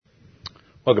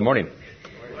Well, good morning.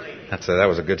 That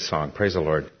was a good song. Praise the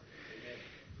Lord.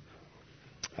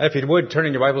 If you would, turn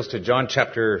in your Bibles to John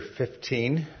chapter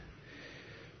 15.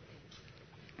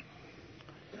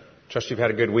 Trust you've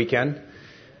had a good weekend.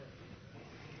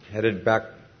 Headed back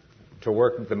to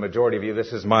work, the majority of you.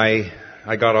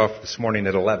 I got off this morning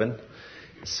at 11.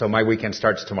 So my weekend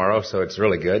starts tomorrow, so it's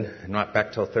really good. I'm not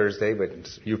back till Thursday, but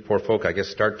you poor folk, I guess,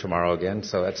 start tomorrow again.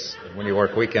 So that's, when you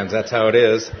work weekends, that's how it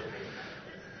is.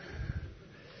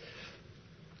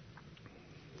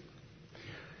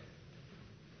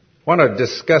 I want to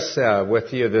discuss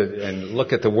with you and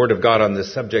look at the Word of God on the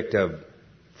subject of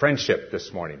friendship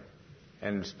this morning.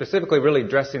 And specifically really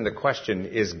addressing the question,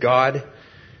 is God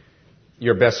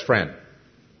your best friend?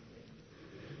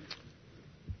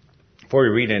 Before we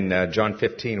read in John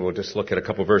 15, we'll just look at a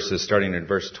couple verses starting in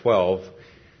verse 12.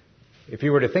 If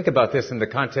you were to think about this in the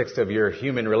context of your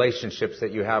human relationships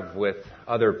that you have with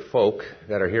other folk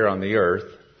that are here on the earth,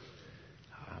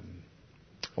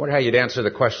 I wonder how you'd answer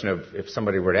the question of if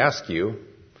somebody were to ask you,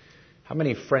 how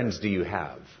many friends do you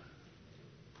have?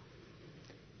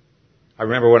 I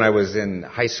remember when I was in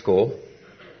high school,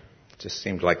 it just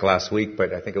seemed like last week,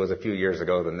 but I think it was a few years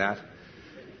ago than that,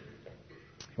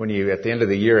 when you, at the end of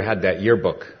the year, had that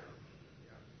yearbook.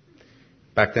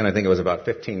 Back then, I think it was about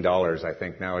 $15. I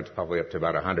think now it's probably up to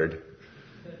about $100.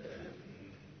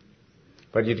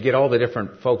 But you'd get all the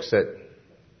different folks that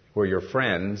were your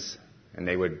friends, and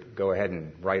they would go ahead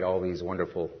and write all these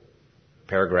wonderful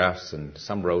paragraphs, and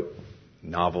some wrote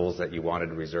novels that you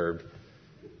wanted reserved.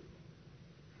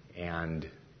 And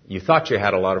you thought you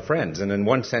had a lot of friends, and in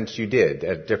one sense you did,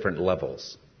 at different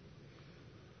levels.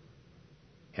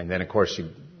 And then, of course,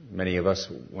 many of us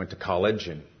went to college,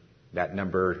 and that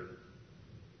number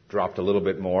dropped a little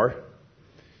bit more.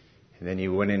 And then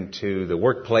you went into the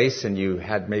workplace, and you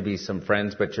had maybe some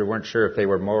friends, but you weren't sure if they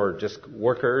were more just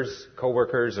workers,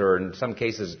 co-workers, or in some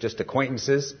cases just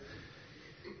acquaintances.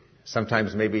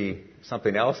 Sometimes maybe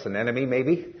something else, an enemy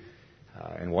maybe.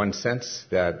 In one sense,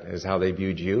 that is how they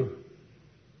viewed you.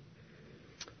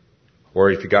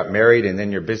 Or if you got married and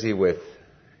then you're busy with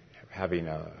having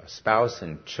a spouse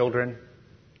and children,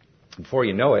 before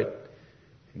you know it,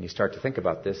 and you start to think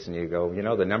about this and you go,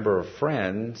 the number of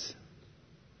friends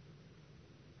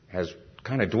has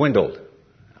kind of dwindled.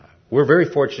 We're very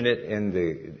fortunate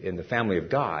in the family of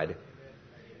God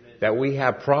that we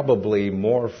have probably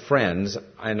more friends,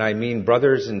 and I mean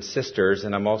brothers and sisters,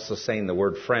 and I'm also saying the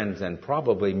word friends, and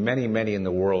probably many, many in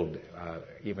the world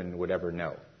even would ever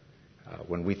know.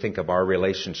 When we think of our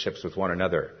relationships with one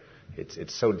another,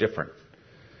 it's so different.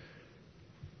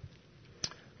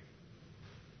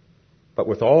 But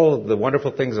with all the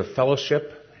wonderful things of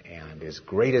fellowship, and as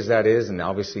great as that is, and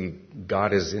obviously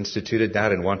God has instituted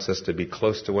that and wants us to be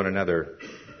close to one another,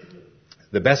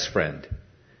 the best friend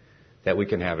that we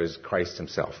can have is Christ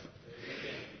himself.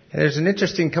 And there's an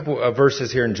interesting couple of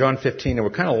verses here in John 15, and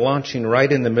we're kind of launching right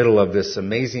in the middle of this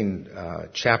amazing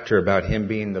chapter about him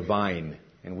being the vine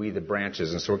and we the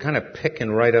branches. And so we're kind of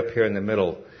picking right up here in the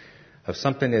middle of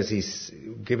something as he's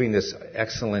giving this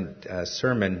excellent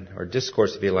sermon or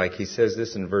discourse, if you like. He says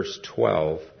this in verse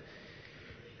 12.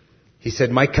 He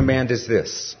said, "My command is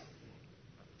this,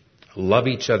 love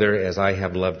each other as I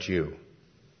have loved you.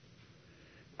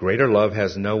 Greater love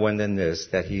has no one than this,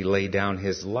 that he lay down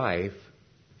his life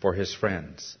for his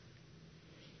friends.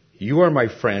 You are my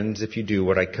friends if you do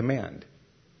what I command.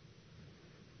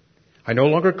 I no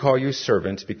longer call you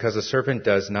servants, because a servant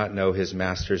does not know his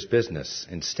master's business.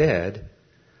 Instead,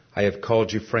 I have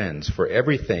called you friends, for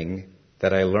everything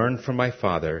that I learned from my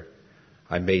Father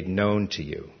I made known to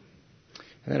you."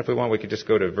 And then if we want, we could just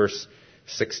go to verse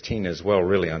 16 as well,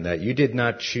 really, on that. "You did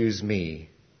not choose me,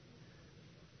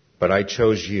 but I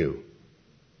chose you."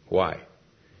 Why?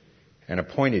 "And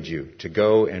appointed you to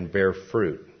go and bear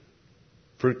fruit,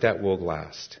 fruit that will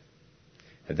last.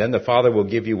 And then the Father will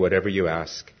give you whatever you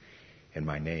ask in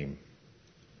my name."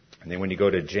 And then when you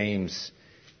go to James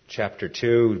chapter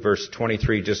 2, verse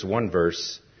 23, just one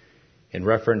verse, in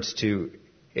reference to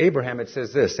Abraham, it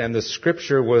says this, "And the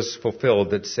scripture was fulfilled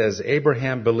that says,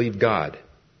 Abraham believed God,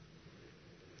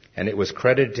 and it was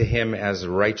credited to him as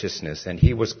righteousness, and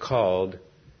he was called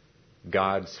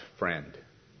God's friend."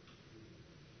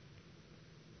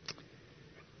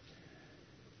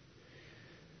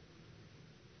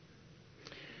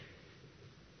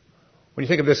 When you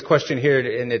think of this question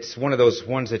here, and it's one of those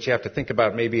ones that you have to think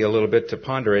about maybe a little bit to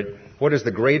ponder it, what is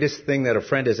the greatest thing that a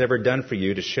friend has ever done for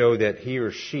you to show that he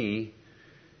or she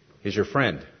is your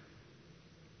friend?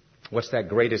 What's that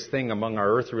greatest thing among our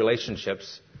earth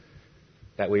relationships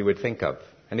that we would think of?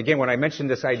 And again, when I mention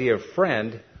this idea of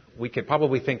friend, we could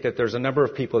probably think that there's a number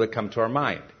of people that come to our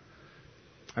mind.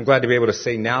 I'm glad to be able to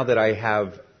say now that I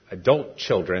have adult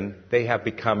children, they have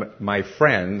become my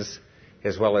friends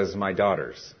as well as my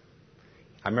daughters.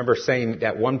 I remember saying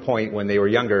at one point when they were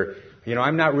younger,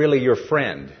 I'm not really your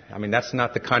friend. I mean, that's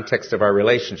not the context of our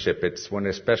relationship. It's when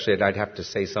especially I'd have to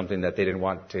say something that they didn't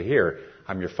want to hear.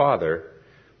 I'm your father.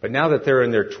 But now that they're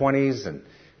in their 20s, and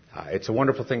it's a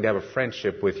wonderful thing to have a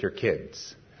friendship with your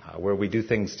kids, where we do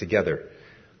things together.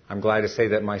 I'm glad to say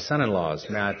that my son-in-laws,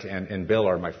 Matt and Bill,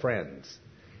 are my friends.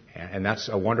 And that's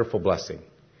a wonderful blessing,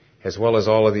 as well as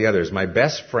all of the others. My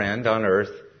best friend on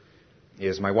earth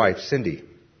is my wife, Cindy.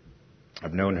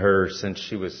 I've known her since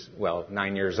she was,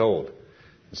 9 years old.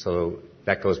 So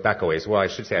that goes back a ways. Well, I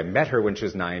should say I met her when she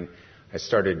was 9. I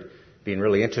started being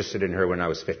really interested in her when I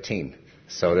was 15.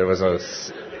 So there was a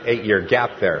 8-year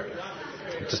gap there.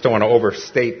 I just don't want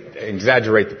to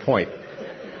exaggerate the point.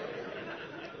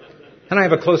 And I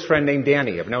have a close friend named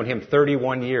Danny. I've known him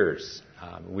 31 years.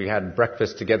 We had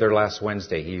breakfast together last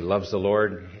Wednesday. He loves the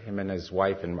Lord. Him and his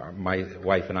wife and my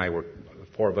wife and I were,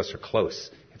 4 of us are close.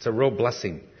 It's a real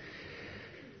blessing.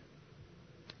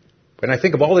 When I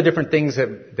think of all the different things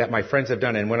that my friends have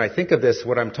done, and when I think of this,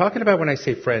 what I'm talking about when I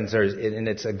say friends, and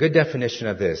it's a good definition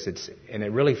of this, and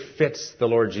it really fits the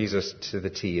Lord Jesus to the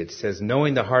T. It says,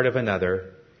 knowing the heart of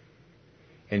another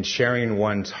and sharing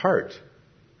one's heart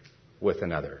with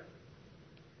another.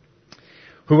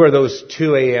 Who are those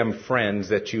 2 a.m. friends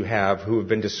that you have who have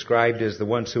been described as the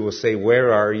ones who will say,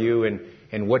 where are you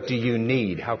and what do you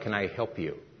need? How can I help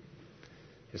you?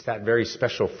 It's that very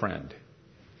special friend.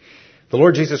 The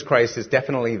Lord Jesus Christ is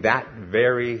definitely that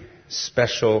very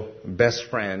special best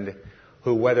friend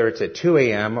who, whether it's at 2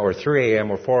 a.m. or 3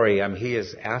 a.m. or 4 a.m., he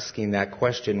is asking that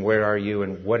question, where are you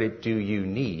and what do you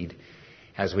need,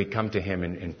 as we come to him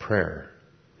in prayer.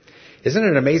 Isn't it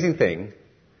an amazing thing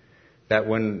that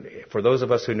for those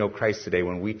of us who know Christ today,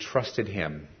 when we trusted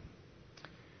him,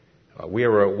 we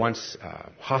were once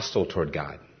hostile toward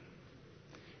God,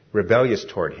 rebellious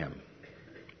toward him,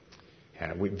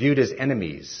 we viewed as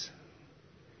enemies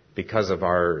because of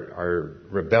our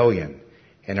rebellion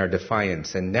and our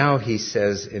defiance. And now he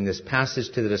says in this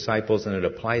passage to the disciples, and it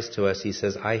applies to us, he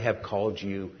says, I have called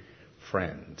you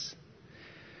friends.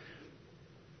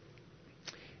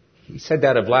 He said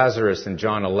that of Lazarus in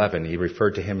John 11. He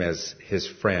referred to him as his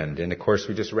friend. And of course,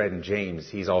 we just read in James,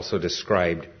 he's also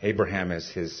described Abraham as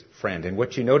his friend. And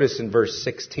what you notice in verse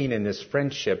 16 in this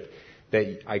friendship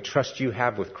that I trust you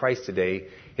have with Christ today,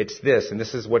 it's this, and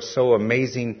this is what's so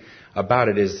amazing about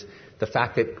it, is the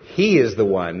fact that he is the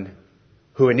one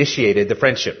who initiated the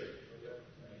friendship.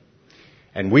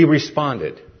 And we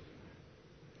responded.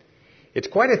 It's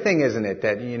quite a thing, isn't it,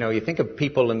 that, you think of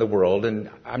people in the world,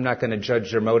 and I'm not going to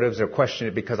judge their motives or question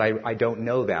it because I don't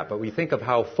know that, but we think of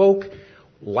how folk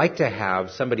like to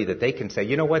have somebody that they can say,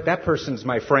 you know what, that person's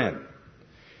my friend.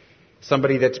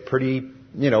 Somebody that's pretty,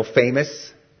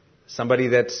 famous, somebody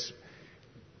that's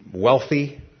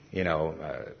wealthy,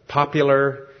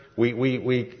 popular.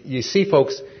 You see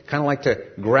folks kind of like to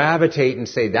gravitate and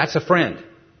say, that's a friend.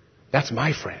 That's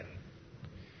my friend.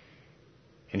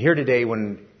 And here today,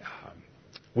 when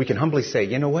we can humbly say,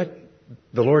 you know what?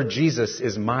 The Lord Jesus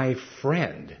is my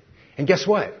friend. And guess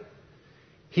what?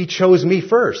 He chose me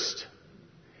first.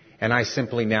 And I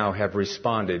simply now have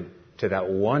responded to that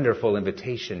wonderful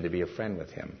invitation to be a friend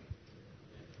with him.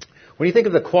 When you think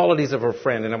of the qualities of a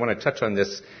friend, and I want to touch on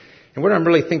this, and what I'm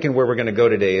really thinking where we're going to go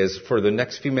today is, for the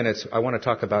next few minutes, I want to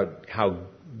talk about how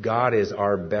God is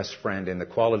our best friend and the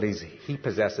qualities he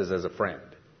possesses as a friend.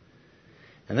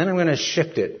 And then I'm going to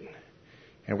shift it,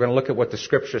 and we're going to look at what the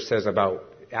Scripture says about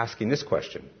asking this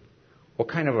question. What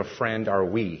kind of a friend are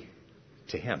we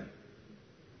to him?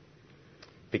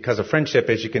 Because a friendship,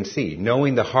 as you can see,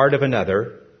 knowing the heart of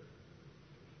another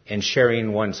and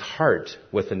sharing one's heart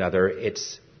with another,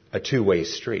 it's a two-way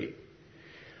street.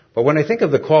 But when I think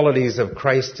of the qualities of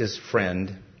Christ as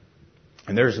friend,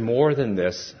 and there's more than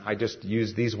this, I just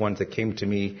used these ones that came to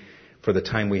me for the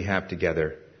time we have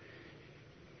together.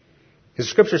 The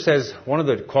Scripture says one of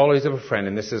the qualities of a friend,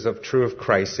 and this is true of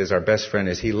Christ as our best friend,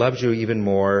 is he loves you even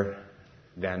more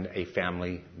than a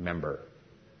family member.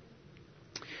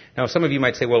 Now, some of you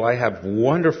might say, well, I have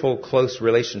wonderful, close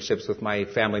relationships with my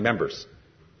family members.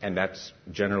 And that's,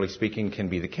 generally speaking, can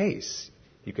be the case.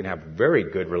 You can have very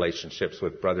good relationships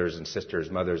with brothers and sisters,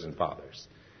 mothers and fathers.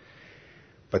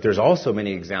 But there's also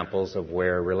many examples of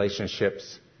where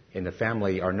relationships in the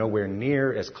family are nowhere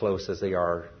near as close as they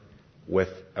are with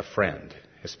a friend,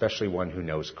 especially one who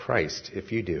knows Christ,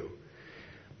 if you do.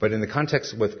 But in the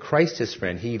context with Christ, his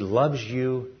friend, he loves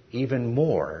you even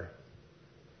more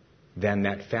than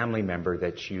that family member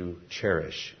that you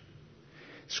cherish.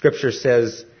 Scripture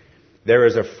says There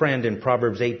is a friend in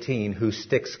Proverbs 18 who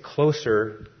sticks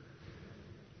closer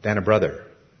than a brother.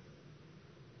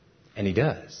 And he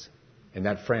does. And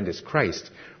that friend is Christ.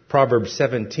 Proverbs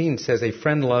 17 says, a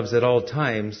friend loves at all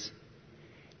times,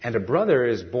 and a brother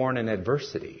is born in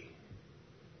adversity.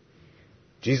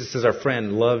 Jesus is our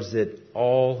friend, loves at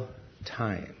all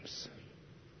times.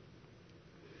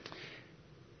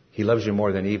 He loves you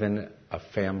more than even a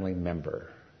family member.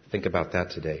 Think about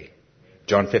that today.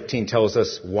 John 15 tells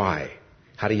us why.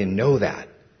 How do you know that?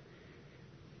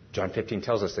 John 15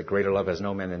 tells us that greater love has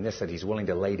no man than this, that he's willing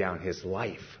to lay down his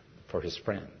life for his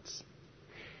friends.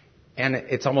 And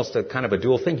it's almost a kind of a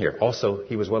dual thing here. Also,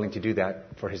 he was willing to do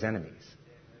that for his enemies.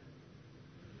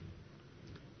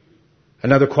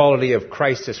 Another quality of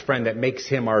Christ, his friend, that makes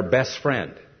him our best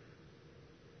friend,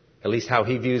 at least how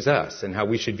he views us and how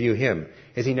we should view him,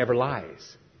 is he never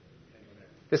lies.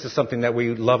 This is something that we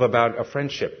love about a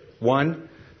friendship. One,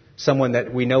 someone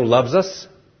that we know loves us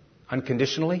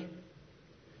unconditionally.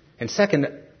 And second,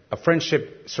 a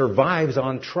friendship survives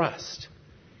on trust.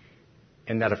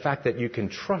 And that a fact that you can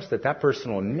trust that that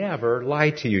person will never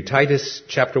lie to you. Titus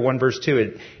chapter 1 verse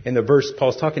 2, in the verse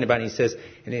Paul's talking about, he says,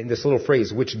 in this little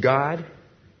phrase, which God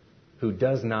who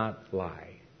does not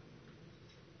lie.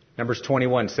 Numbers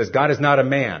 21 says, God is not a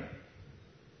man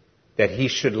that he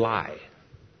should lie.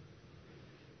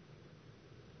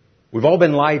 We've all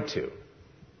been lied to.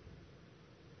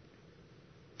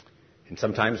 And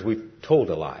sometimes we've told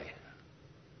a lie.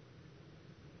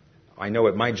 I know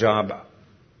at my job,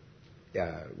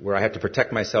 where I have to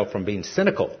protect myself from being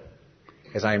cynical,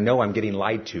 as I know I'm getting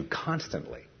lied to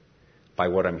constantly by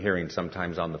what I'm hearing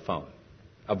sometimes on the phone.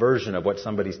 A version of what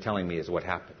somebody's telling me is what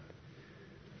happened.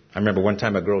 I remember one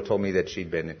time a girl told me that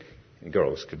she'd been,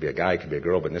 girls, could be a guy, could be a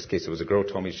girl, but in this case it was a girl,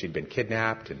 told me she'd been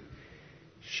kidnapped and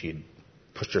she'd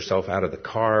pushed herself out of the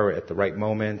car at the right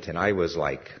moment, and I was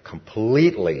like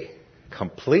completely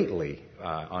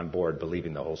on board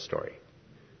believing the whole story,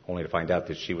 only to find out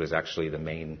that she was actually the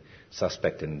main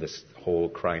suspect in this whole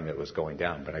crime that was going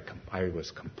down. But I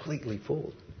was completely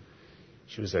fooled.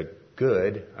 She was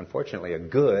unfortunately a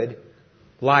good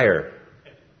liar.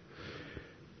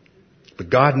 But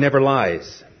God never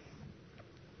lies.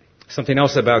 Something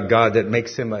else about God that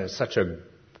makes him such a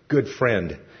good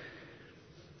friend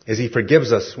is he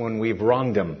forgives us when we've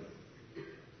wronged him.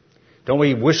 Don't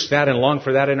we wish that and long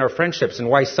for that in our friendships? And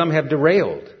why some have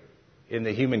derailed in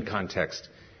the human context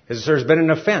is there's been an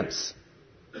offense.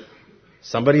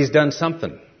 Somebody's done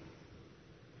something.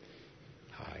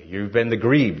 You've been the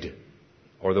grieved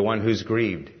or the one who's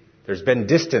grieved. There's been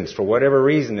distance for whatever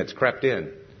reason that's crept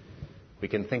in. We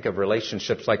can think of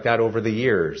relationships like that over the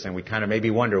years, and we kind of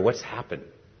maybe wonder, what's happened?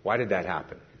 Why did that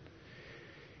happen?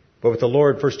 But with the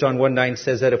Lord, 1 John 1:9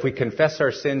 says that if we confess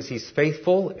our sins, he's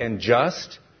faithful and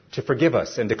just to forgive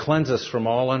us and to cleanse us from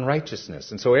all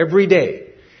unrighteousness. And so every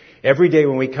day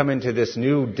when we come into this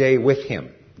new day with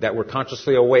him, that we're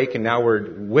consciously awake and now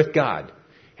we're with God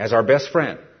as our best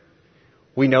friend,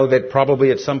 we know that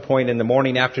probably at some point in the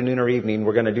morning, afternoon, or evening,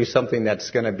 we're going to do something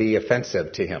that's going to be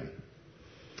offensive to him.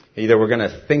 Either we're going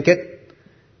to think it,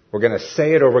 we're going to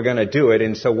say it, or we're going to do it.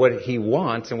 And so what he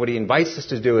wants and what he invites us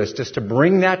to do is just to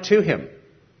bring that to him.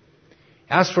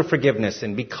 Ask for forgiveness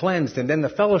and be cleansed. And then the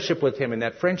fellowship with him and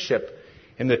that friendship,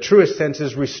 in the truest sense,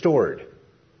 is restored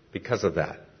because of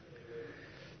that.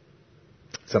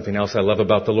 Something else I love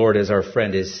about the Lord as our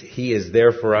friend is he is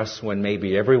there for us when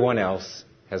maybe everyone else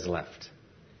has left.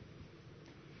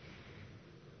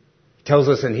 He tells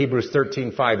us in Hebrews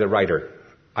 13:5, the writer,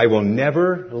 I will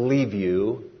never leave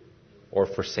you or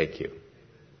forsake you.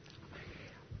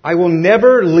 I will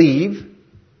never leave.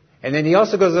 And then he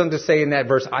also goes on to say in that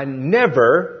verse, I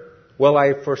never will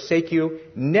I forsake you.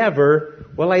 Never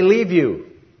will I leave you.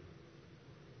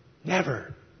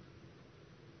 Never.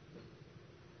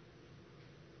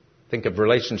 Think of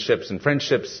relationships and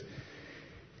friendships,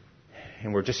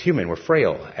 and we're just human. We're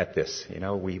frail at this. You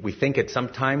know, we think it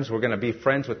sometimes we're going to be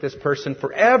friends with this person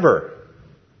forever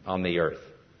on the earth.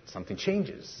 Something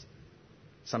changes.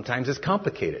 Sometimes it's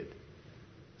complicated.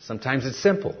 Sometimes it's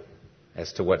simple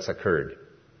as to what's occurred.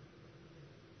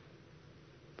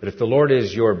 But if the Lord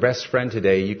is your best friend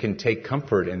today, you can take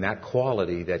comfort in that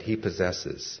quality that he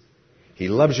possesses. He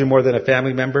loves you more than a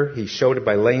family member. He showed it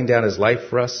by laying down his life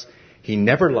for us. He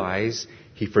never lies.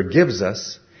 He forgives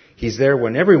us. He's there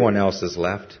when everyone else is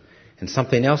left. And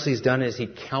something else he's done is he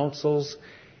counsels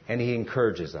and he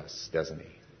encourages us, doesn't he?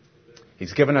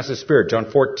 He's given us a spirit.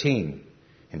 John 14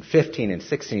 and 15 and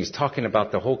 16, he's talking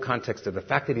about the whole context of the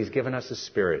fact that he's given us a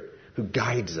spirit who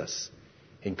guides us,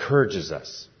 encourages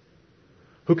us,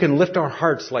 who can lift our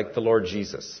hearts like the Lord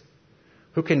Jesus,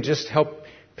 who can just help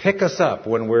pick us up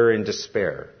when we're in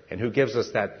despair, and who gives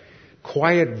us that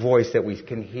quiet voice that we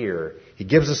can hear. He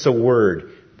gives us a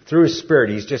word. Through His Spirit,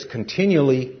 He's just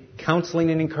continually counseling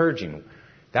and encouraging.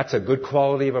 That's a good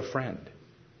quality of a friend.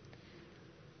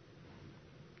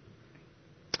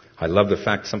 I love the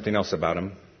fact, something else about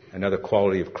Him, another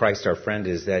quality of Christ our friend,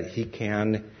 is that He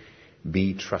can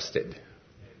be trusted.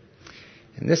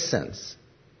 In this sense,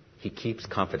 He keeps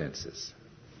confidences.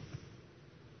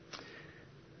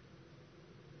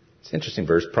 It's an interesting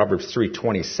verse, Proverbs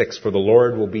 3:26, for the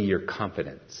Lord will be your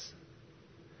confidence.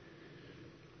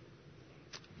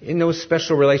 In those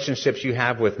special relationships you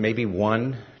have with maybe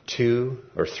 1, 2,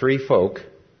 or 3 folk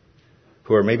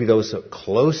who are maybe those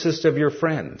closest of your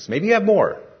friends, maybe you have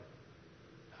more.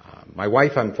 My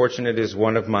wife, I'm fortunate, is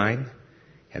one of mine,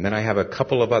 and then I have a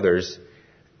couple of others.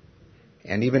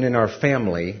 And even in our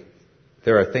family,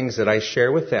 there are things that I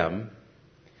share with them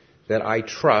that I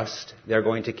trust they're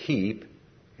going to keep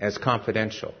as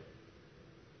confidential.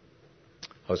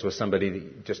 I was with somebody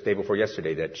just day before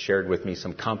yesterday that shared with me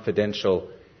some confidential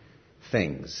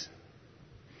things.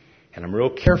 And I'm real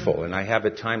careful, and I have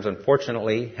at times,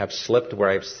 unfortunately, have slipped where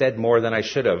I've said more than I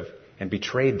should have and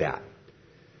betrayed that.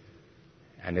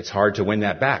 And it's hard to win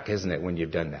that back, isn't it, when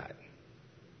you've done that?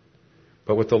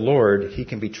 But with the Lord, He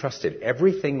can be trusted.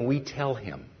 Everything we tell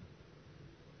Him,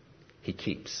 He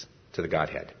keeps to the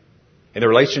Godhead. In the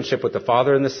relationship with the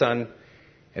Father and the Son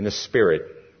and the Spirit,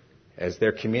 as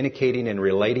they're communicating and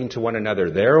relating to one another,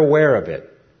 they're aware of it,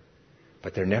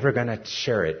 but they're never going to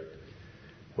share it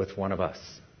with one of us.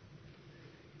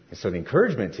 And so the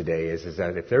encouragement today is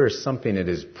that if there is something that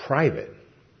is private,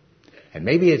 and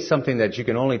maybe it's something that you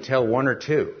can only tell 1 or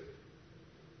 2.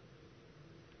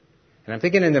 And I'm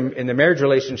thinking in the marriage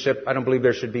relationship, I don't believe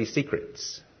there should be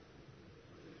secrets.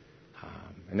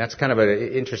 And that's kind of an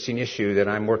interesting issue that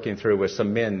I'm working through with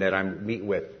some men that I meet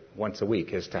with once a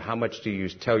week, as to how much do you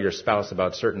tell your spouse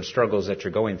about certain struggles that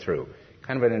you're going through.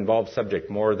 Kind of an involved subject,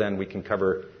 more than we can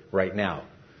cover right now.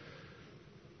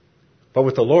 But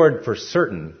with the Lord, for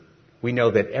certain, we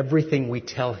know that everything we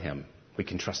tell Him, we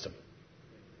can trust Him.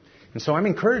 And so I'm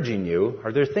encouraging you,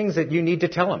 are there things that you need to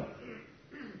tell Him?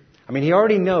 I mean, He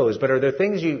already knows, but are there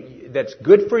things that's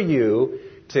good for you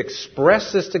to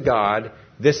express this to God,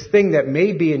 this thing that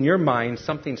may be in your mind,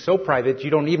 something so private you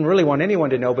don't even really want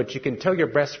anyone to know, but you can tell your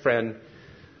best friend,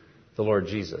 the Lord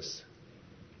Jesus.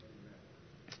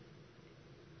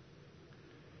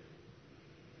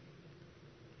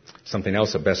 Something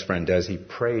else a best friend does, he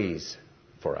prays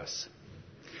for us.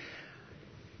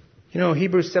 You know,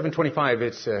 Hebrews 7:25,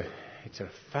 it's a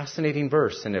fascinating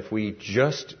verse, and if we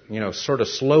just, sort of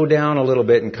slow down a little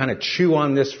bit and kind of chew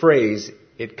on this phrase,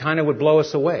 it kind of would blow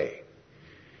us away.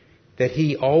 That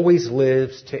He always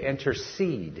lives to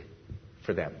intercede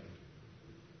for them.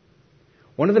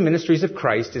 One of the ministries of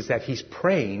Christ is that He's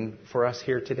praying for us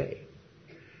here today.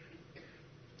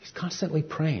 He's constantly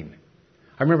praying.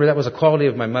 I remember that was a quality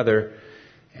of my mother.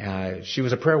 She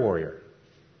was a prayer warrior.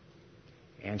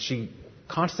 And she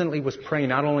constantly was praying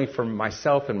not only for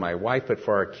myself and my wife, but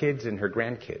for our kids and her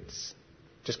grandkids.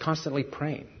 Just constantly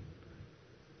praying.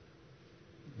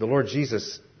 The Lord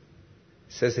Jesus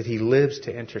says that He lives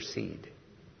to intercede.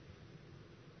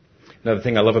 Another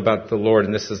thing I love about the Lord,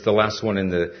 and this is the last one in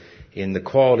the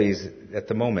qualities at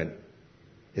the moment,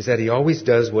 is that He always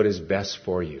does what is best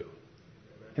for you.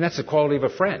 And that's the quality of a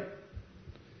friend.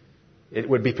 It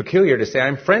would be peculiar to say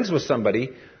I'm friends with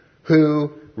somebody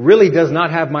who really does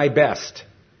not have my best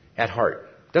at heart.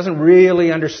 Doesn't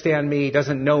really understand me,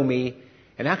 doesn't know me,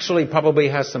 and actually probably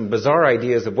has some bizarre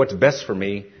ideas of what's best for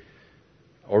me,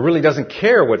 or really doesn't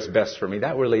care what's best for me.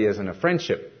 That really isn't a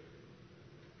friendship.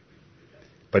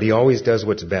 But He always does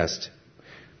what's best.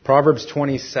 Proverbs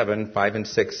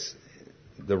 27:5-6,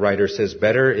 the writer says,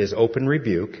 better is open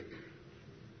rebuke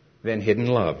than hidden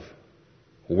love.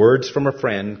 Words from a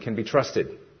friend can be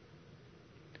trusted,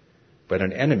 but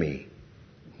an enemy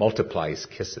multiplies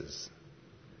kisses.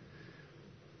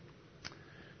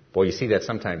 Boy, you see that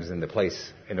sometimes in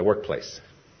the workplace.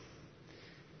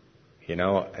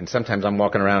 And sometimes I'm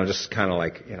walking around just kind of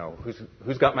like,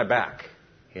 who's got my back?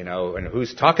 And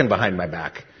who's talking behind my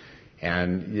back?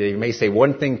 And they may say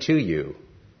one thing to you,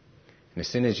 and as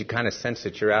soon as you kind of sense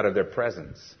that you're out of their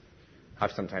presence,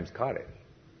 I've sometimes caught it.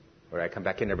 Where I come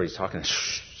back in, everybody's talking,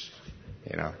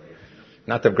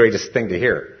 not the greatest thing to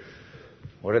hear.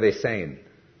 What are they saying?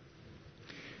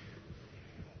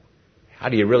 How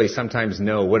do you really sometimes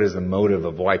know what is the motive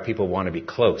of why people want to be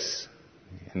close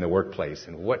in the workplace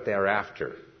and what they're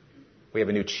after? We have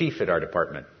a new chief at our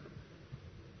department.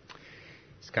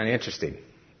 It's kind of interesting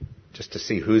just to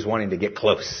see who's wanting to get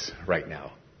close right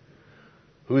now.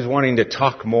 Who's wanting to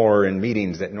talk more in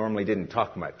meetings that normally didn't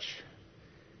talk much?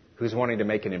 Who's wanting to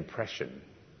make an impression?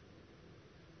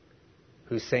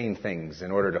 Who's saying things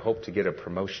in order to hope to get a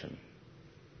promotion?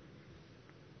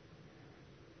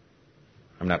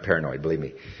 I'm not paranoid, believe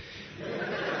me.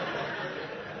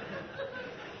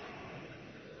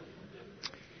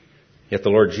 Yet the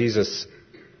Lord Jesus,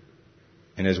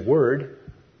 in His Word,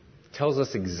 tells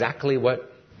us exactly what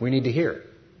we need to hear.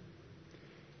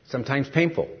 Sometimes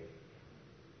painful,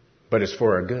 but it's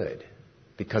for our good,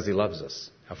 because He loves us.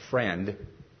 A friend,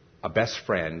 a best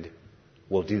friend,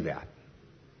 will do that.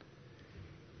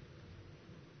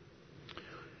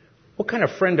 What kind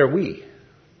of friend are we?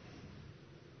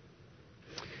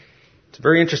 It's a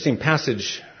very interesting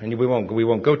passage, and we won't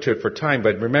go to it for time,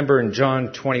 but remember in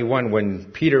John 21 when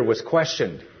Peter was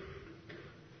questioned.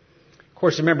 Of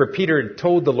course, remember, Peter had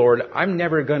told the Lord, I'm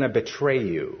never going to betray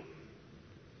you.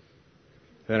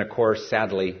 Then, of course,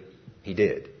 sadly, he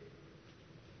did.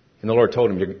 And the Lord told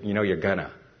him, you're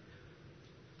gonna.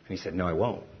 And he said, no, I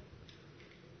won't.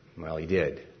 Well, he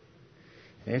did.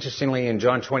 And interestingly, in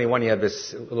John 21, you have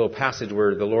this little passage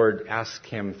where the Lord asked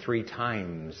him 3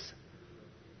 times.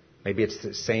 Maybe it's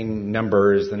the same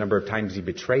number as the number of times he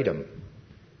betrayed him.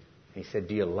 And he said,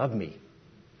 do you love me?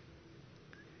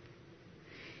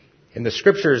 In the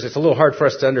Scriptures, it's a little hard for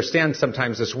us to understand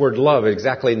sometimes this word love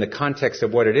exactly in the context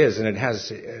of what it is. And it has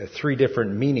 3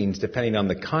 different meanings depending on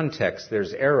the context.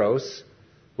 There's eros,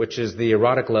 which is the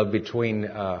erotic love between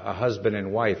a husband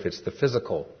and wife. It's the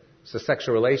physical. It's a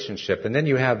sexual relationship. And then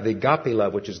you have the agape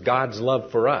love, which is God's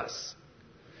love for us.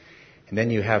 And then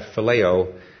you have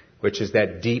phileo, which is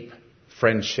that deep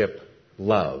friendship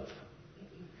love.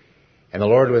 And the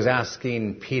Lord was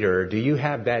asking Peter, do you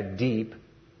have that deep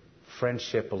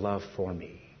friendship love for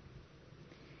me?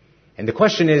 And the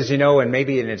question is, and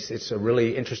maybe it's a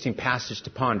really interesting passage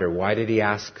to ponder. Why did he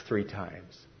ask 3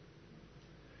 times?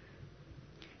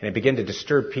 And it began to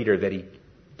disturb Peter that he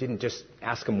didn't just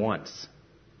ask him once,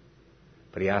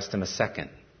 but he asked him a second.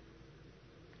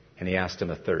 And he asked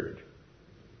him a third.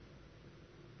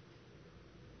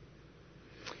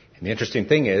 And the interesting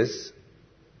thing is,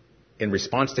 in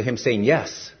response to him saying,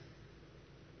 yes,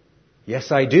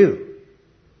 I do,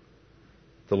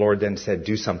 the Lord then said,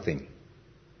 do something.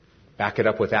 Back it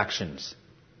up with actions.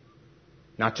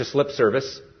 Not just lip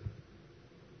service,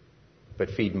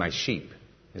 but feed my sheep,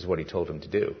 is what he told him to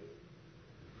do.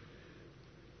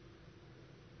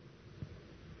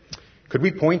 Could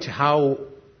we point to how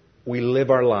we live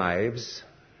our lives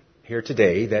here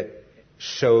today that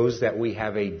shows that we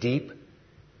have a deep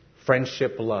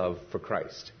friendship love for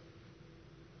Christ?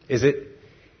 Is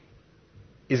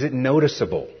it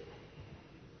noticeable?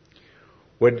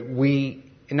 Would we,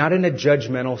 not in a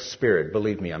judgmental spirit,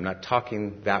 believe me, I'm not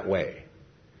talking that way,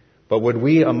 but would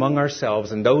we among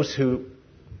ourselves and those who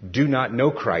do not know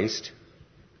Christ,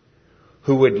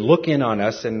 who would look in on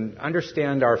us and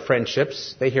understand our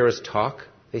friendships, they hear us talk,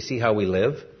 they see how we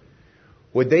live,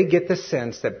 would they get the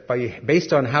sense that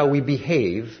based on how we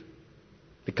behave,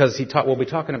 because we'll be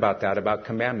talking about that, about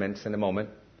commandments in a moment,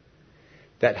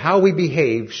 that how we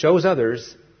behave shows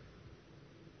others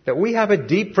that we have a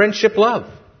deep friendship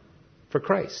love for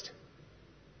Christ.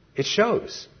 It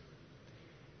shows.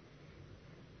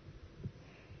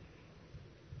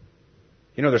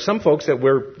 There's some folks that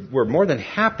we're more than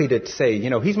happy to say,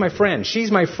 he's my friend,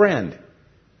 she's my friend.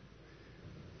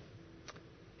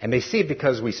 And they see it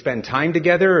because we spend time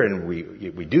together and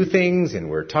we do things and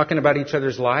we're talking about each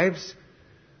other's lives.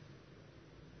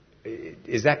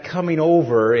 Is that coming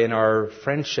over in our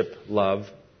friendship love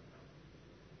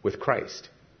with Christ?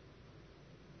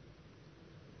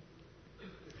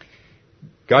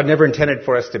 God never intended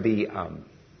for us to be,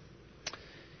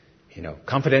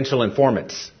 confidential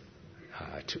informants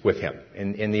with Him.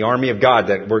 In the army of God,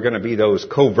 that we're going to be those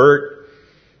covert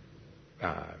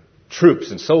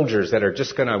troops and soldiers that are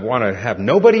just going to want to have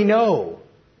nobody know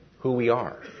who we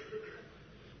are.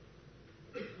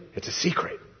 It's a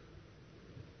secret.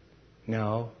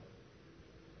 No.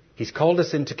 He's called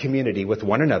us into community with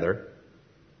one another.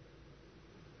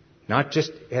 Not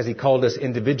just has He called us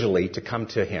individually to come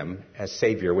to Him as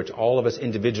Savior, which all of us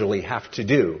individually have to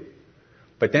do.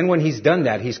 But then when He's done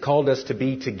that, He's called us to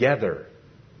be together.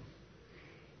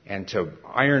 And to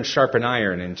iron sharpen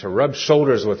iron, and to rub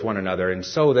shoulders with one another, and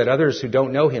so that others who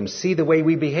don't know Him see the way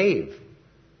we behave.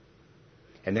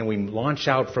 And then we launch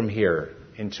out from here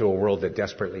into a world that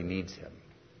desperately needs Him.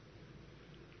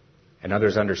 And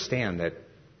others understand that,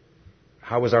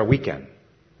 how was our weekend?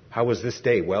 How was this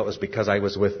day? Well, it was because I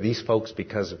was with these folks,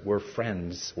 because we're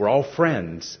friends. We're all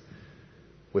friends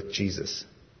with Jesus.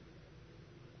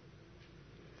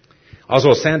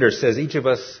 Oswald Sanders says each of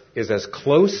us is as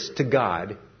close to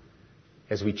God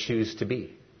as we choose to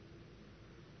be.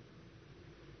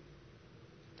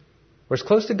 We're as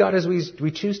close to God as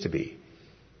we choose to be.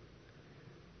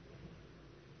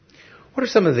 What are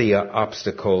some of the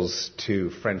obstacles to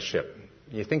friendship?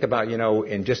 You think about,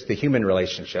 in just the human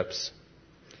relationships.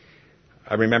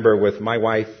 I remember with my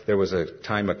wife, there was a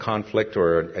time, a conflict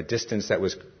or a distance that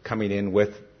was coming in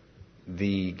with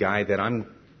the guy that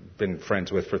I'm been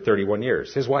friends with for 31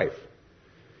 years, his wife.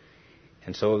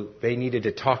 And so they needed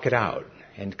to talk it out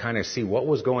and kind of see what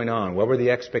was going on. What were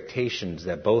the expectations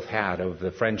that both had of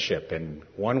the friendship? And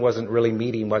one wasn't really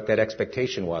meeting what that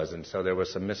expectation was. And so there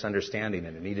was some misunderstanding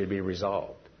and it needed to be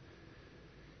resolved.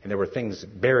 And there were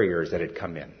barriers that had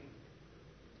come in.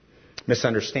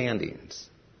 Misunderstandings.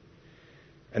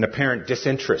 An apparent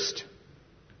disinterest.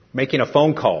 Making a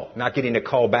phone call, not getting a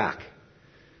call back.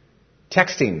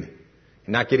 Texting,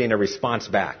 not getting a response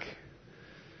back.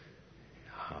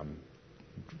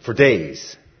 For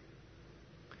days.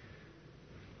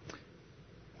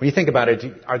 When you think about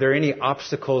it, are there any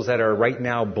obstacles that are right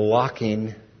now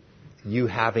blocking you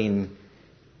having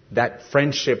that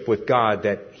friendship with God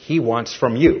that He wants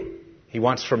from you? He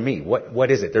wants from me.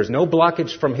 What is it? There's no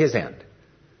blockage from His end.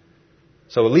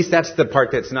 So at least that's the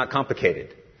part that's not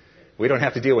complicated. We don't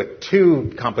have to deal with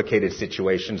two complicated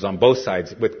situations on both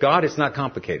sides. With God, it's not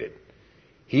complicated.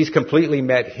 He's completely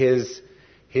met His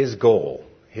goal,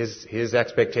 His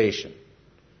expectation.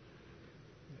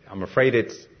 I'm afraid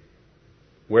it's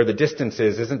where the distance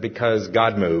isn't because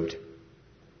God moved,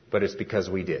 but it's because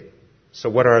we did. So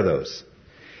what are those?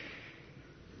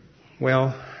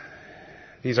 Well,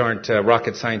 these aren't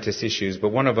rocket scientist issues, but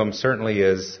one of them certainly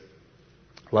is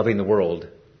loving the world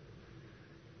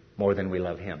more than we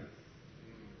love Him.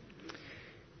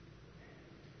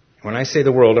 When I say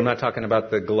the world, I'm not talking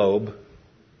about the globe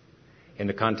in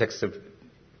the context of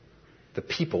the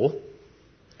people.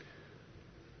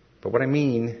 But what I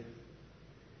mean,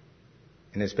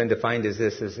 and it's been defined as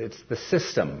this, is it's the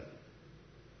system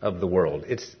of the world.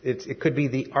 It could be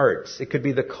the arts, it could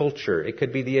be the culture, it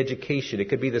could be the education, it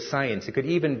could be the science, it could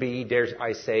even be, dare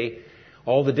I say,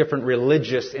 all the different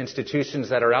religious institutions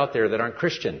that are out there that aren't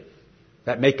Christian,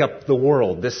 that make up the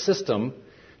world. This system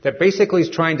that basically is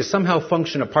trying to somehow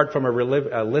function apart from a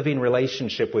living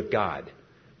relationship with God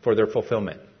for their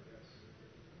fulfillment.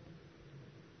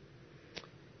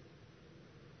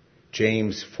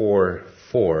 James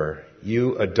 4:4,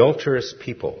 you adulterous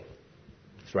people.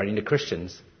 He's writing to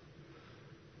Christians.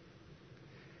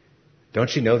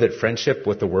 Don't you know that friendship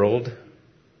with the world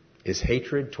is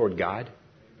hatred toward God?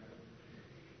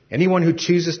 Anyone who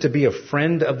chooses to be a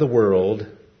friend of the world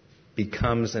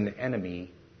becomes an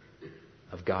enemy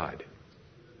of God.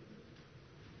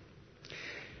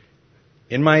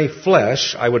 In my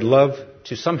flesh, I would love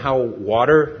to somehow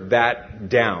water that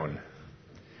down,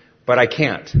 but I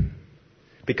can't,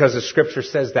 because the Scripture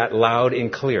says that loud and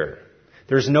clear.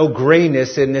 There's no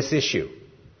grayness in this issue.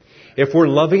 If we're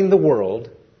loving the world,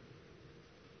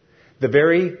 the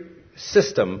very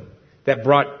system that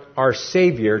brought our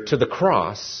Savior to the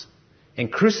cross and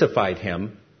crucified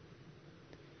Him,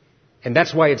 and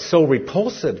that's why it's so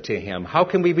repulsive to Him. How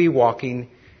can we be walking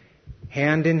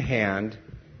hand in hand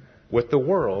with the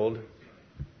world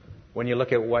when you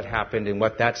look at what happened and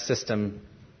what that system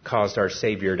caused our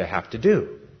Savior to have to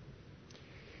do?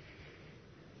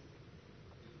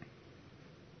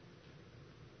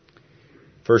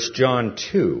 First John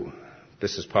 2.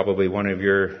 This is probably one of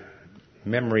your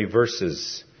memory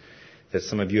verses that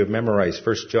some of you have memorized.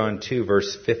 1 John 2,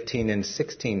 verse 15 and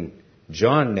 16.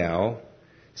 John now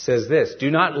says this,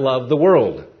 do not love the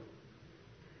world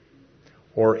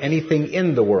or anything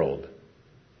in the world.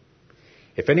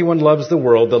 If anyone loves the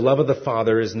world, the love of the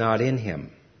Father is not in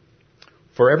him.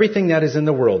 For everything that is in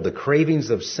the world, the cravings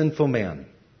of sinful man,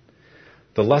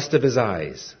 the lust of his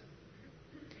eyes,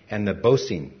 and the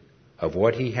boasting of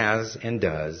what he has and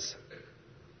does,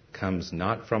 comes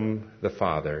not from the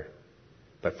Father,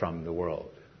 but from the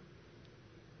world.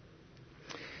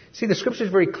 See, the Scripture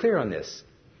is very clear on this.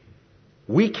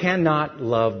 We cannot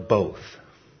love both.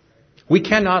 We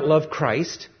cannot love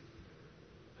Christ,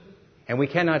 and we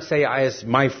cannot say, as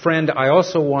my friend, I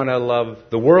also want to love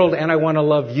the world and I want to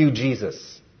love you,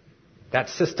 Jesus. That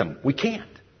system. We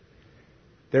can't.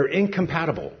 They're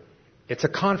incompatible. It's a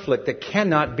conflict that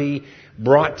cannot be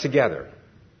brought together.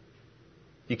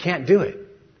 You can't do it.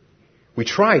 We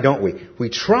try, don't we? We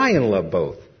try and love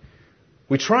both.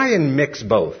 We try and mix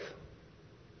both.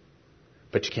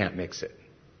 But you can't mix it.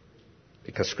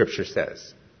 Because Scripture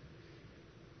says,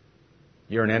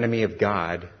 you're an enemy of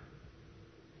God.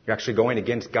 You're actually going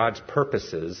against God's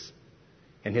purposes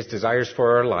and His desires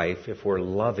for our life if we're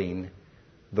loving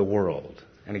the world.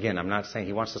 And again, I'm not saying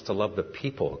He wants us to love the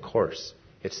people, of course.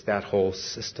 It's that whole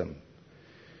system.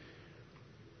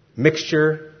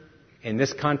 Mixture in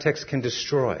this context can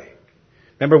destroy.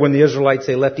 Remember when the Israelites,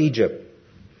 they left Egypt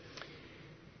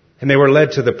and they were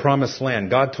led to the promised land.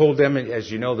 God told them,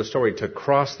 as you know the story, to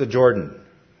cross the Jordan.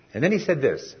 And then He said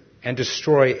this, and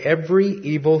destroy every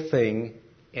evil thing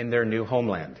in their new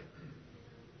homeland.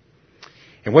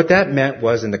 And what that meant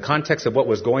was, in the context of what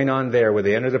was going on there where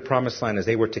they entered the promised land, is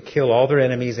they were to kill all their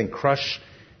enemies and crush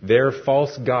their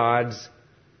false gods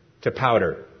to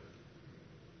powder.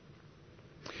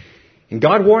 And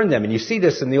God warned them, and you see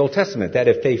this in the Old Testament, that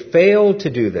if they failed to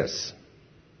do this,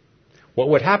 what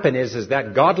would happen is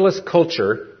that godless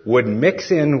culture would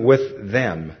mix in with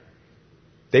them.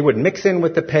 They would mix in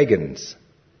with the pagans.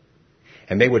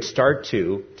 And they would start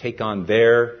to take on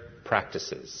their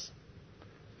practices,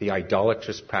 the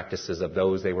idolatrous practices of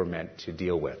those they were meant to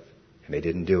deal with. And they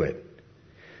didn't do it.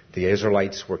 The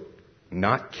Israelites were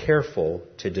not careful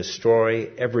to destroy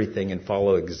everything and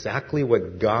follow exactly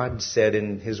what God said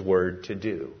in His Word to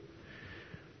do.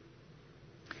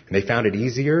 And they found it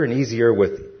easier and easier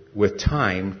with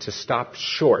time to stop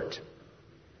short.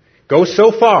 Go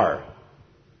so far,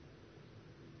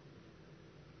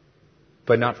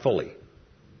 but not fully.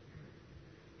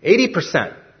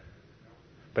 80%,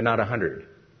 but not 100%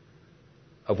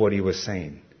 of what He was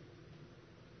saying.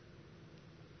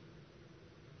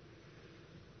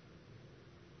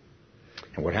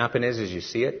 And what happened is, as you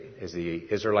see it, is the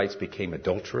Israelites became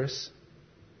adulterous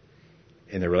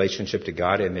in their relationship to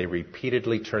God, and they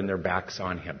repeatedly turned their backs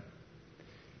on Him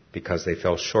because they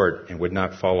fell short and would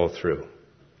not follow through.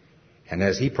 And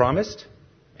as He promised,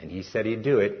 and He said He'd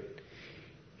do it,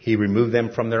 He removed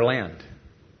them from their land.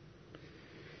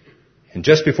 And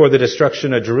just before the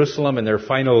destruction of Jerusalem and their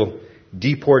final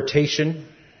deportation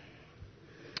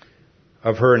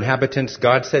of her inhabitants,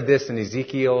 God said this in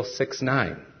Ezekiel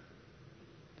 6:9.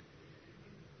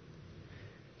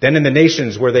 Then in the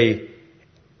nations where they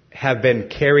have been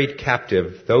carried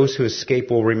captive, those who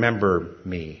escape will remember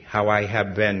me, how I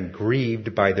have been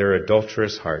grieved by their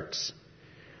adulterous hearts,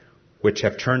 which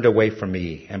have turned away from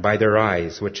me, and by their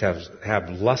eyes, which have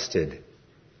lusted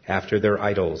after their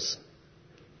idols.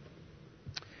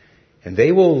 And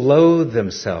they will loathe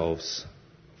themselves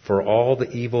for all the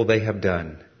evil they have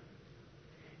done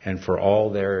and for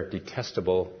all their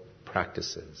detestable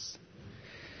practices.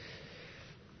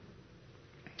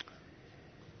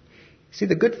 See,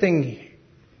 the good thing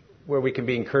where we can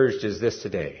be encouraged is this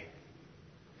today,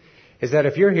 is that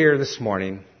if you're here this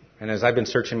morning, and as I've been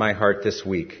searching my heart this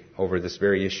week over this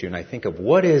very issue, and I think of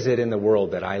what is it in the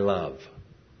world that I love,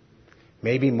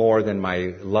 maybe more than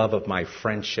my love of my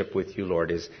friendship with you, Lord,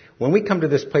 is when we come to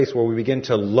this place where we begin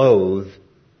to loathe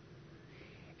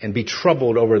and be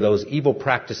troubled over those evil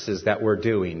practices that we're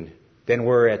doing, then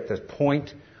we're at the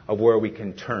point of where we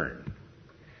can turn.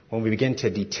 When we begin to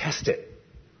detest it,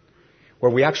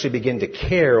 where we actually begin to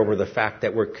care over the fact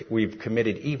that we've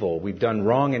committed evil, we've done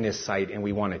wrong in His sight, and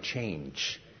we want to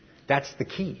change. That's the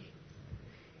key.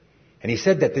 And He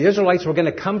said that the Israelites were going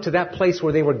to come to that place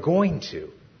where they were going to.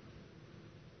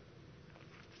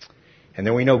 And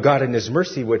then we know God in His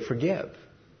mercy would forgive.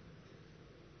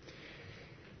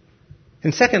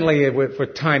 And secondly,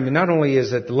 with time, not only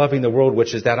is it loving the world,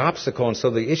 which is that obstacle, and so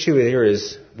the issue here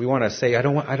is we want to say, I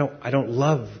don't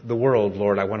love the world,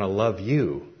 Lord. I want to love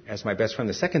You as my best friend.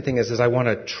 The second thing is I want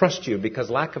to trust You, because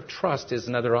lack of trust is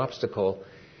another obstacle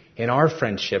in our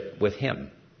friendship with Him.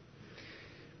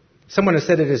 Someone has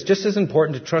said it is just as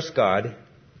important to trust God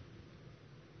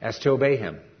as to obey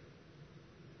Him.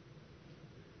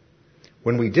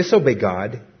 When we disobey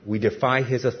God, we defy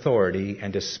His authority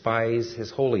and despise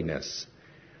His holiness.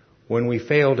 When we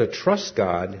fail to trust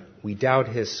God, we doubt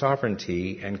His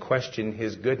sovereignty and question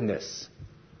His goodness.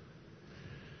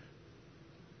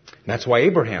 And that's why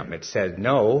Abraham, it said,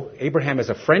 no, Abraham is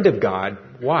a friend of God.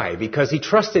 Why? Because he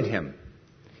trusted Him.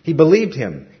 He believed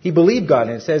Him. He believed God.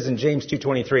 And it says in James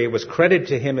 2:23, it was credited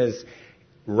to him as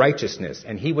righteousness.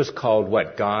 And he was called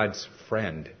what? God's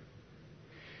friend.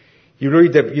 You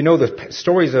read the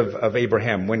stories of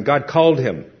Abraham. When God called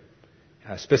him,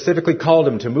 specifically called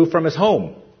him to move from his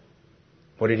home,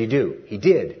 what did he do? He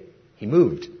did. He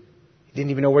moved. He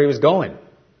didn't even know where he was going.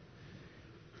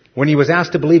 When he was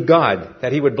asked to believe God,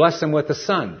 that He would bless him with a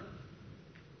son,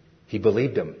 he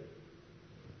believed Him.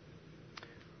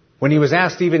 When he was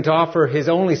asked even to offer his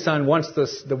only son, once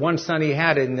the one son he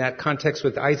had in that context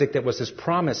with Isaac that was his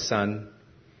promised son,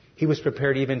 he was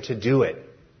prepared even to do it.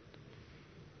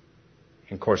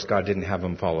 And of course, God didn't have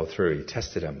him follow through. He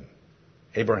tested him.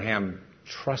 Abraham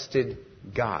trusted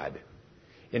God.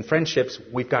 in friendships,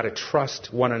 we've got to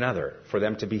trust one another for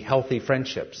them to be healthy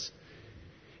friendships.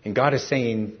 And God is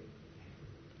saying,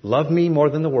 love me more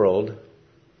than the world.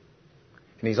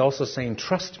 And He's also saying,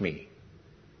 trust me.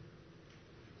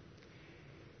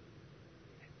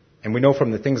 And we know from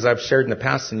the things I've shared in the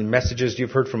past and messages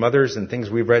you've heard from others and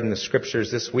things we've read in the scriptures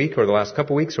this week or the last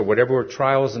couple of weeks or whatever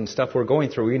trials and stuff we're going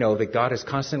through, we know that God is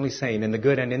constantly saying, in the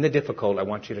good and in the difficult, I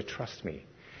want you to trust me.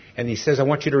 And He says, I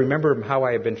want you to remember how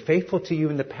I have been faithful to you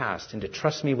in the past and to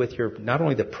trust me with your, not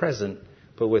only the present,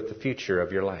 but with the future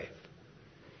of your life.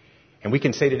 And we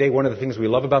can say today, one of the things we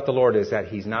love about the Lord is that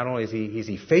He's not only is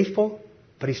he faithful,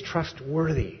 but He's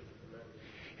trustworthy.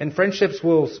 And friendships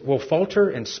will falter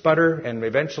and sputter and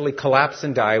eventually collapse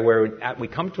and die where we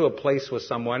come to a place with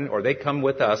someone or they come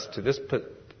with us to this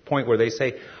point where they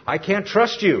say, I can't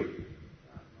trust you.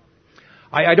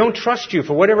 I don't trust you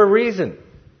for whatever reason.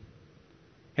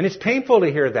 And it's painful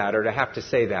to hear that or to have to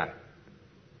say that.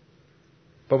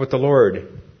 But with the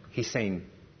Lord, He's saying,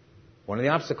 one of the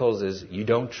obstacles is you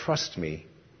don't trust me.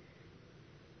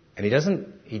 And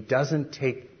He doesn't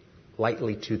take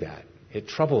lightly to that. It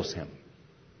troubles Him.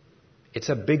 It's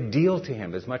a big deal to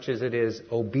Him as much as it is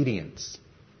obedience.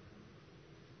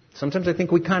 Sometimes I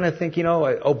think we kind of think,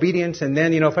 obedience and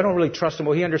then, if I don't really trust Him,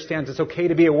 well, He understands it's okay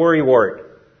to be a worrywart.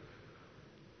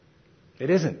 It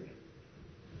isn't.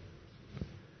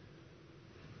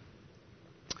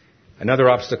 Another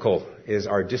obstacle is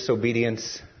our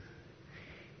disobedience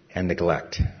and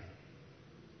neglect.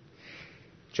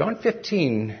 John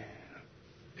 15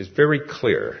 is very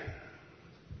clear.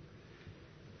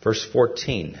 Verse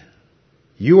 14.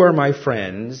 You are my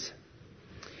friends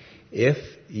if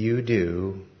you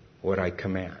do what I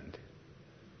command.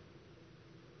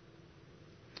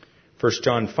 1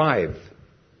 John 5.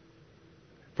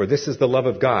 For this is the love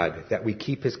of God, that we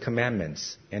keep His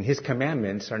commandments, and His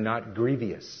commandments are not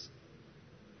grievous.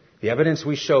 The evidence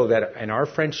we show that in our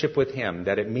friendship with Him,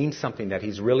 that it means something, that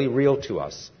He's really real to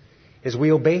us, is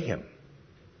we obey Him.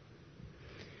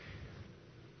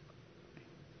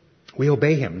 We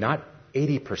obey Him, not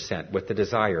 80% with the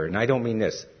desire. And I don't mean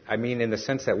this. I mean in the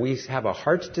sense that we have a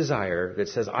heart's desire that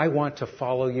says, I want to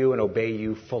follow you and obey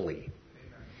you fully.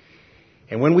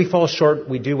 And when we fall short,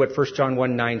 we do what 1 John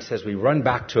 1:9 says. We run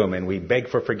back to Him and we beg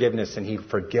for forgiveness and He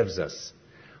forgives us.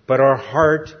 But our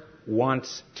heart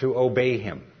wants to obey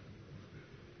Him.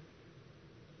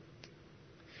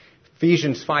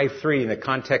 Ephesians 5:3 in the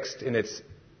context,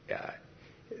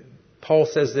 Paul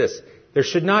says this, there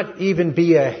should not even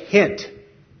be a hint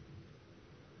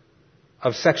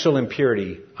of sexual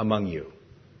impurity among you.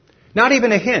 Not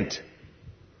even a hint.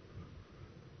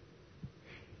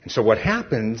 And so what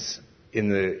happens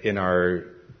in our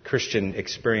Christian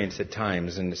experience at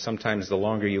times, and sometimes the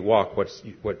longer you walk,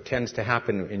 what tends to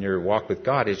happen in your walk with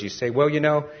God is you say, well,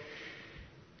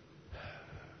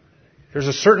 there's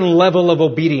a certain level of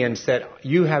obedience that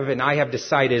you have and I have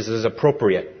decided is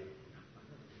appropriate.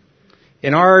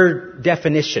 In our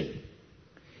definition.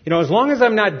 As long as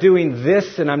I'm not doing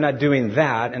this and I'm not doing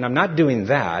that and I'm not doing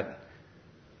that,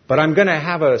 but I'm going to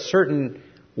have a certain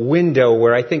window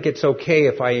where I think it's okay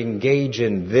if I engage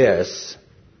in this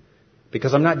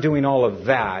because I'm not doing all of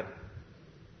that,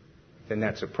 then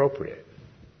that's appropriate.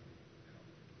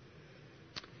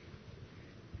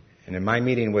 And in my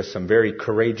meeting with some very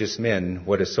courageous men,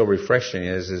 what is so refreshing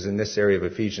is in this area of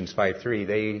Ephesians 5:3,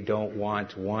 they don't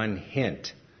want one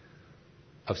hint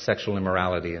of sexual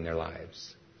immorality in their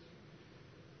lives.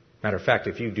 Matter of fact,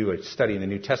 if you do a study in the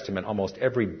New Testament, almost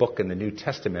every book in the New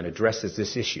Testament addresses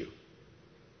this issue.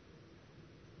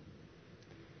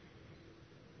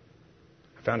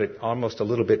 I found it almost a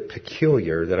little bit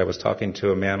peculiar that I was talking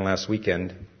to a man last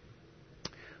weekend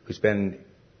who's been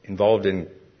involved in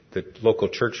the local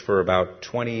church for about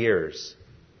 20 years.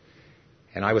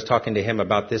 And I was talking to him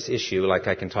about this issue like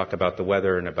I can talk about the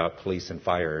weather and about police and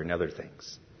fire and other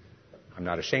things. I'm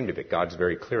not ashamed of it. God's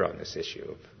very clear on this issue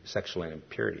of sexual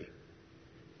impurity.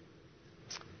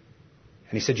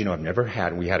 And he said,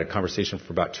 we had a conversation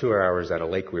for about 2 hours at a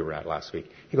lake we were at last week.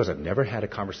 He goes, I've never had a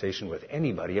conversation with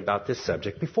anybody about this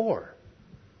subject before.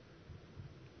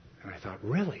 And I thought,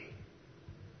 really?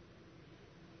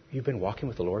 You've been walking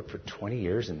with the Lord for 20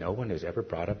 years and no one has ever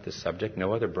brought up this subject?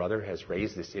 No other brother has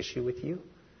raised this issue with you?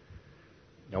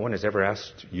 No one has ever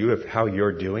asked you how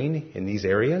you're doing in these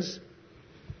areas?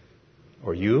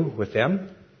 Or you with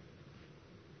them?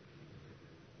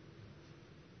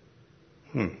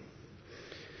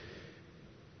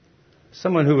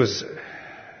 Someone who has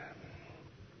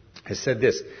said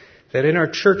this, that in our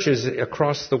churches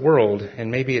across the world, and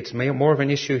maybe it's more of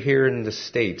an issue here in the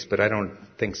States, but I don't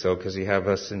think so because you have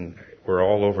us and we're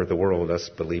all over the world, us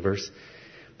believers.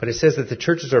 But it says that the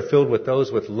churches are filled with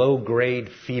those with low-grade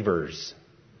fevers.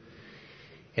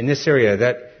 In this area,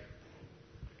 that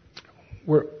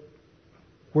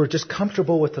we're just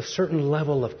comfortable with a certain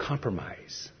level of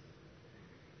compromise.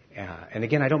 And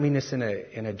again, I don't mean this in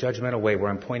a judgmental way where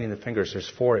I'm pointing the fingers. There's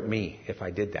four at me if I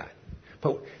did that.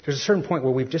 But there's a certain point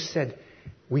where we've just said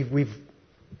we've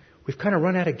kind of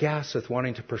run out of gas with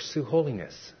wanting to pursue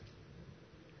holiness.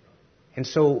 And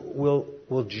so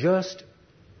we'll just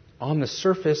on the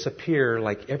surface appear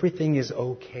like everything is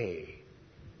okay.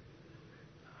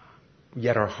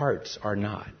 Yet our hearts are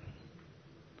not.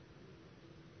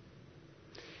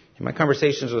 In my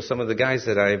conversations with some of the guys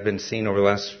that I've been seeing over the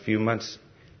last few months,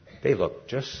 they look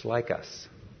just like us,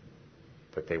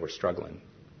 but they were struggling.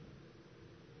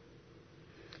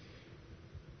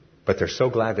 But they're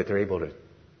so glad that they're able to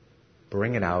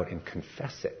bring it out and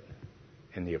confess it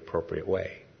in the appropriate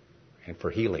way, and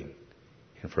for healing,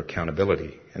 and for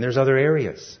accountability. And there's other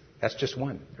areas. That's just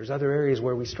one. There's other areas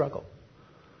where we struggle.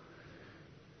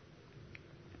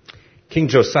 King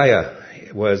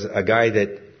Josiah was a guy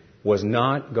that was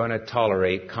not going to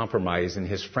tolerate compromise in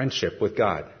his friendship with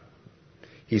God.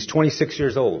 He's 26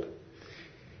 years old.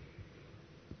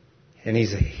 And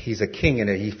he's a king, and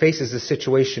he faces a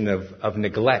situation of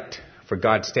neglect for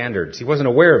God's standards. He wasn't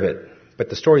aware of it, but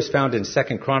the story's found in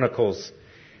 2 Chronicles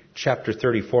chapter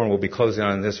 34, and we'll be closing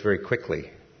on this very quickly.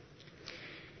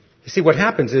 You see, what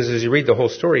happens is, as you read the whole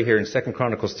story here in 2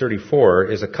 Chronicles 34,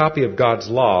 is a copy of God's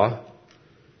law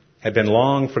had been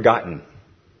long forgotten.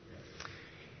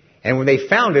 And when they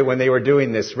found it when they were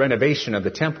doing this renovation of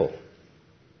the temple,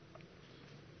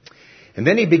 and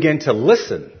then he began to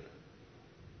listen.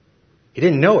 He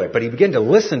didn't know it, but he began to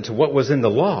listen to what was in the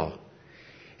law.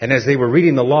 And as they were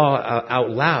reading the law out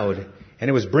loud, and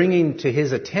it was bringing to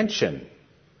his attention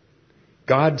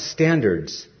God's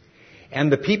standards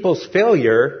and the people's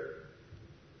failure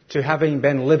to having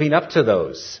been living up to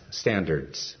those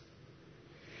standards.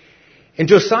 And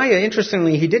Josiah,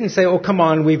 interestingly, he didn't say, oh, come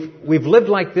on, we've lived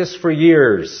like this for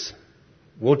years.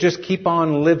 We'll just keep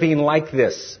on living like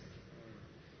this.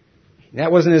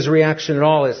 That wasn't his reaction at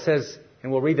all. It says,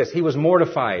 and we'll read this, he was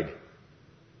mortified.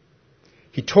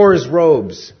 He tore his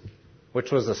robes,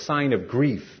 which was a sign of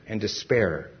grief and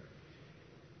despair.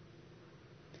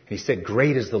 And he said,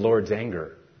 great is the Lord's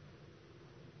anger.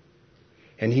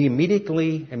 And he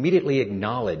immediately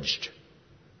acknowledged,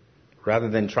 rather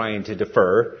than trying to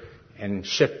defer and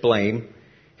shift blame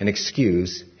and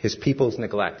excuse, his people's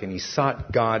neglect. And he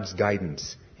sought God's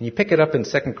guidance. And you pick it up in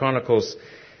 2 Chronicles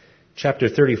chapter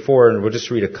 34, and we'll just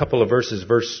read a couple of verses,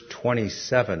 verse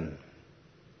 27.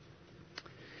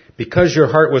 Because your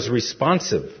heart was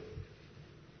responsive,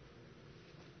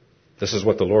 this is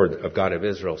what the Lord of God of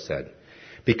Israel said.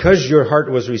 Because your heart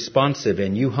was responsive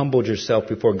and you humbled yourself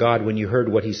before God when you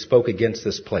heard what he spoke against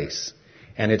this place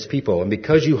and its people, and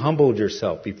because you humbled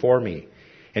yourself before me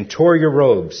and tore your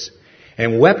robes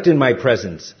and wept in my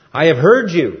presence, I have heard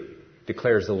you,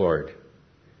 declares the Lord.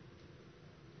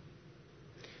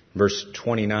 Verse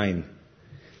 29.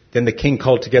 Then the king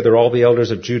called together all the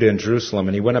elders of Judah and Jerusalem,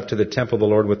 and he went up to the temple of the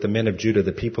Lord with the men of Judah,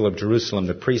 the people of Jerusalem,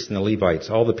 the priests and the Levites,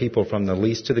 all the people from the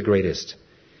least to the greatest.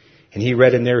 And he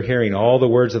read in their hearing all the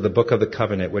words of the book of the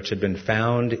covenant, which had been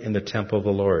found in the temple of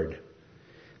the Lord.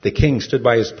 The king stood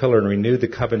by his pillar and renewed the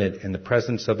covenant in the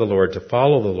presence of the Lord to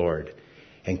follow the Lord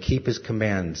and keep his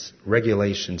commands,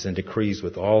 regulations, and decrees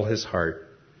with all his heart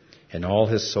and all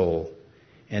his soul,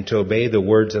 and to obey the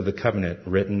words of the covenant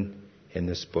written in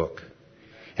this book.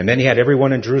 And then he had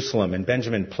everyone in Jerusalem and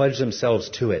Benjamin pledge themselves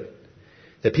to it.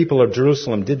 The people of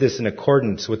Jerusalem did this in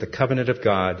accordance with the covenant of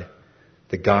God,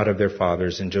 the God of their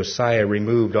fathers. And Josiah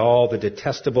removed all the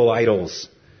detestable idols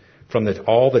from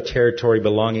all the territory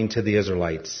belonging to the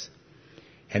Israelites.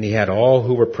 And he had all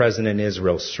who were present in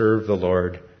Israel serve the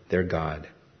Lord their God.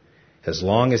 As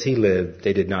long as he lived,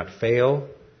 they did not fail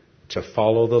to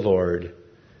follow the Lord,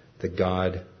 the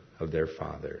God of their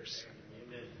fathers.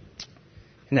 Amen.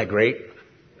 Isn't that great?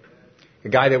 A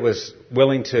guy that was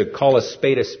willing to call a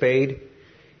spade,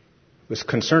 was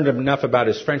concerned enough about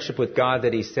his friendship with God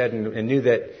that he said and knew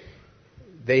that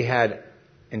they had,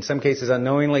 in some cases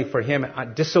unknowingly for him,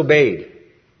 disobeyed,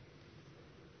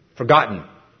 forgotten,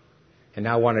 and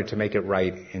now wanted to make it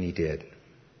right, and he did.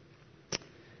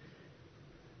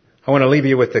 I want to leave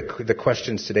you with the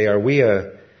questions today. Are we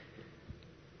a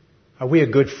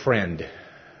good friend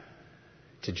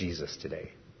to Jesus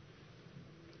today?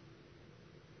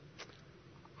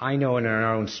 I know in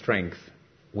our own strength,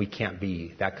 we can't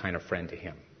be that kind of friend to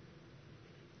him.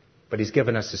 But he's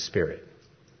given us his Spirit.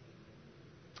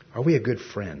 Are we a good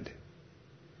friend?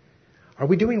 Are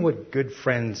we doing what good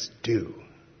friends do?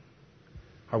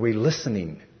 Are we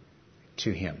listening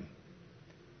to him?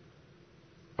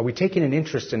 Are we taking an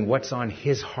interest in what's on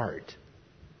his heart,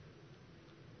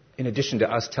 in addition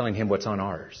to us telling him what's on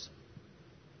ours?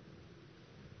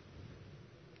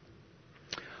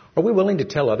 Are we willing to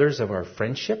tell others of our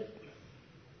friendship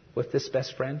with this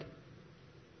best friend?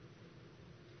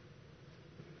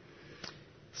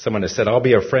 Someone has said, I'll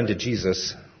be a friend to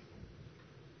Jesus.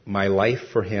 My life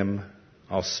for him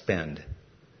I'll spend.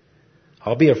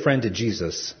 I'll be a friend to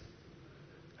Jesus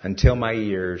until my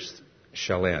years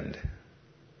shall end.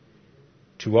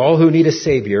 To all who need a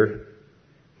Savior,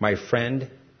 my friend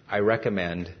I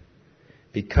recommend,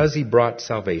 because he brought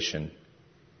salvation,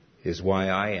 is why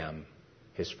I am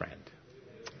his friend.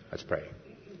 Let's pray.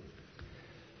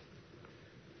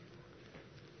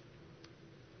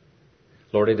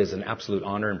 Lord, it is an absolute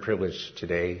honor and privilege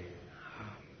today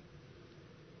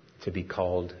to be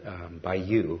called by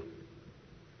you,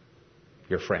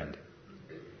 your friend.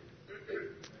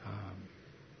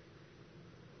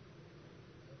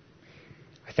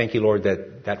 I thank you, Lord,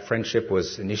 that that friendship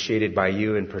was initiated by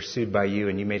you and pursued by you,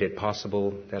 and you made it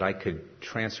possible that I could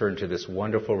transfer into this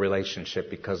wonderful relationship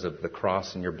because of the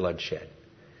cross and your bloodshed.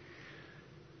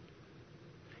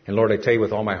 And Lord, I tell you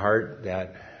with all my heart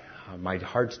that my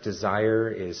heart's desire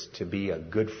is to be a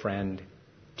good friend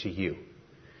to you,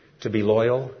 to be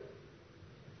loyal,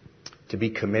 to be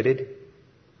committed,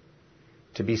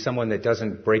 to be someone that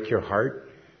doesn't break your heart,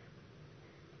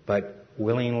 but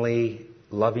willingly,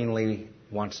 lovingly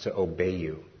wants to obey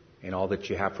you in all that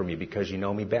you have for me because you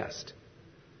know me best.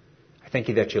 I thank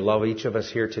you that you love each of us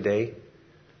here today.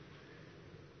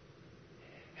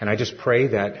 And I just pray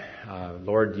that,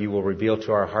 Lord, you will reveal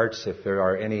to our hearts if there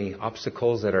are any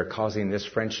obstacles that are causing this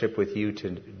friendship with you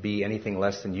to be anything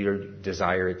less than you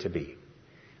desire it to be.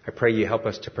 I pray you help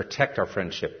us to protect our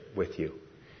friendship with you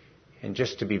and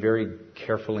just to be very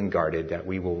careful and guarded that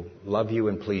we will love you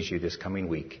and please you this coming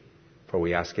week. For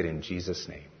we ask it in Jesus'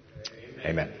 name.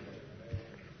 Amen.